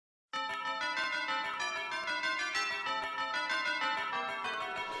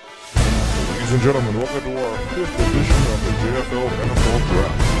Ladies and gentlemen, welcome to our 5th edition of the Jffl NFL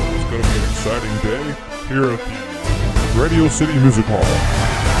Draft. It's going to be an exciting day here at the Radio City Music Hall.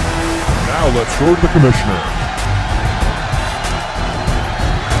 Now let's go to the commissioner.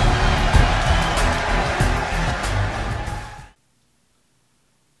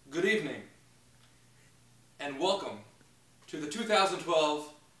 Good evening, and welcome to the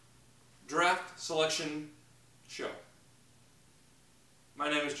 2012 Draft Selection Show. My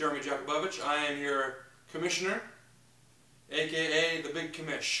name is Jffl. I am your commissioner, aka the Big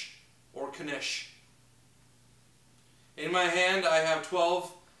Commish, or Knish. In my hand I have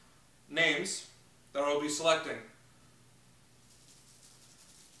 12 names that I will be selecting.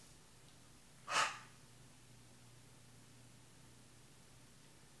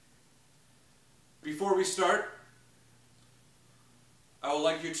 Before we start, I would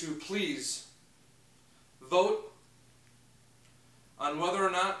like you to please vote on whether or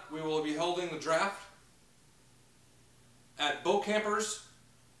not we will be holding the draft at Boat Campers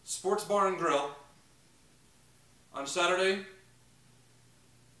Sports Bar and Grill on Saturday,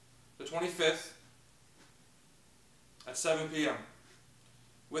 the 25th at 7 p.m.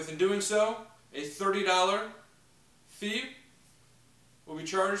 With in doing so, a $30 fee will be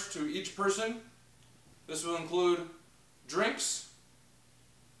charged to each person. This will include drinks,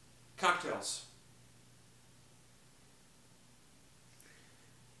 cocktails.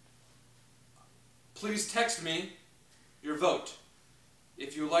 Please text me your vote.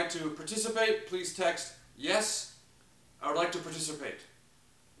 If you would like to participate, please text yes, I would like to participate.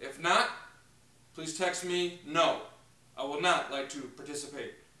 If not, please text me no, I will not like to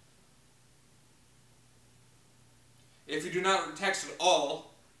participate. If you do not text at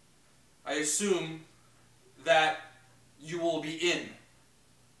all, I assume that you will be in.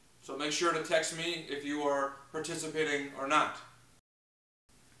 So make sure to text me if you are participating or not.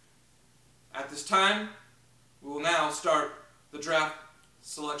 At this time, we will now start the draft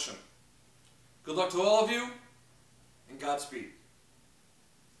selection. Good luck to all of you, and Godspeed.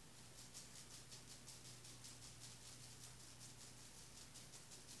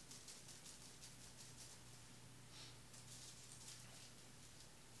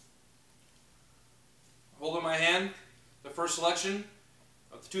 Hold in my hand the first selection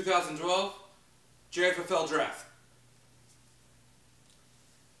of the 2012 Jffl Draft.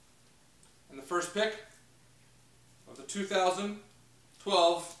 And the first pick of the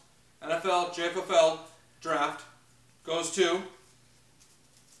 2012 NFL Jffl Draft goes to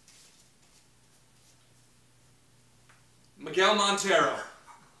Miguel Montero.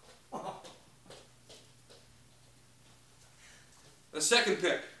 The second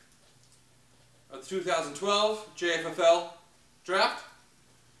pick of the 2012 Jffl Draft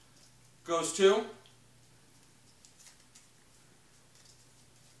goes to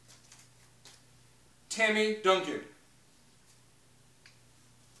Tammy Duncan.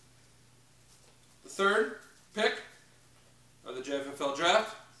 The third pick of the Jffl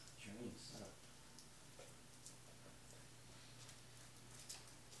Draft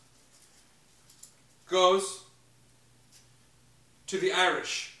goes to the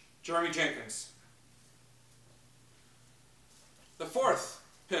Irish, Jeremy Jenkins. The fourth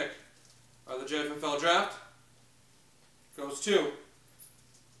pick of the Jffl Draft goes to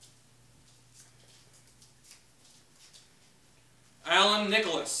Alan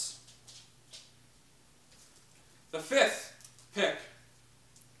Nicholas. The fifth pick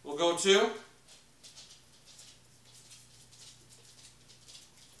will go to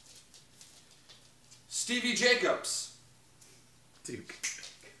Stevie Jacobs. Duke.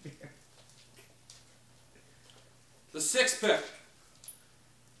 The sixth pick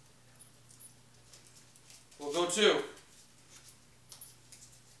will go to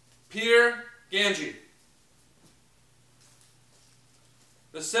Peter Ganji.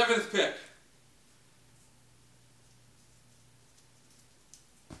 The seventh pick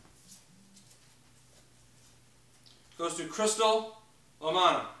goes to Crystal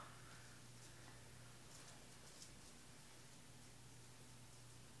Lamana.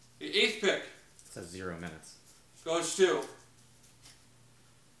 The eighth pick It says 0 minutes. goes to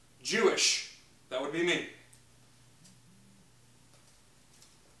Jewish. That would be me.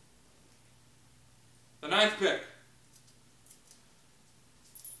 The ninth pick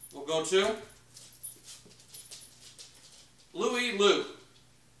will go to Louis Liu.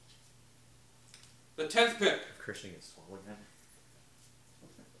 The 10th pick If Christian gets swallowed now.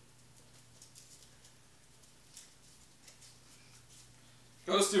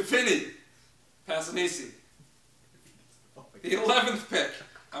 goes to Vinny Passanisi. The 11th pick.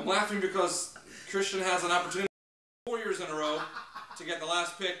 I'm laughing because Christian has an opportunity 4 years in a row to get the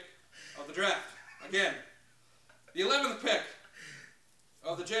last pick of the draft. Again, the 11th pick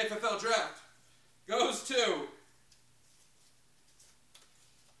of the Jffl draft goes to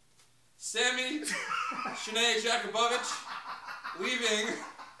Sammy Shanae Jakubowicz, leaving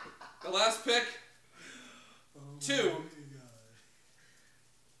the last pick to,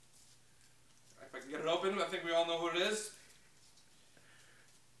 if I can get it open, I think we all know who it is,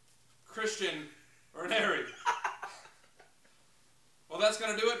 Christian Ranieri. Well, that's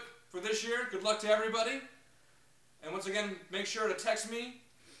going to do it for this year. Good luck to everybody. And once again, make sure to text me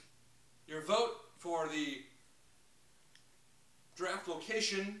your vote for the draft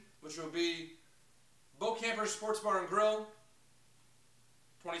location, which will be Bo Camper's Sports Bar and Grill,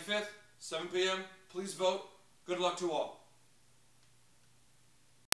 25th, 7 p.m. Please vote. Good luck to all.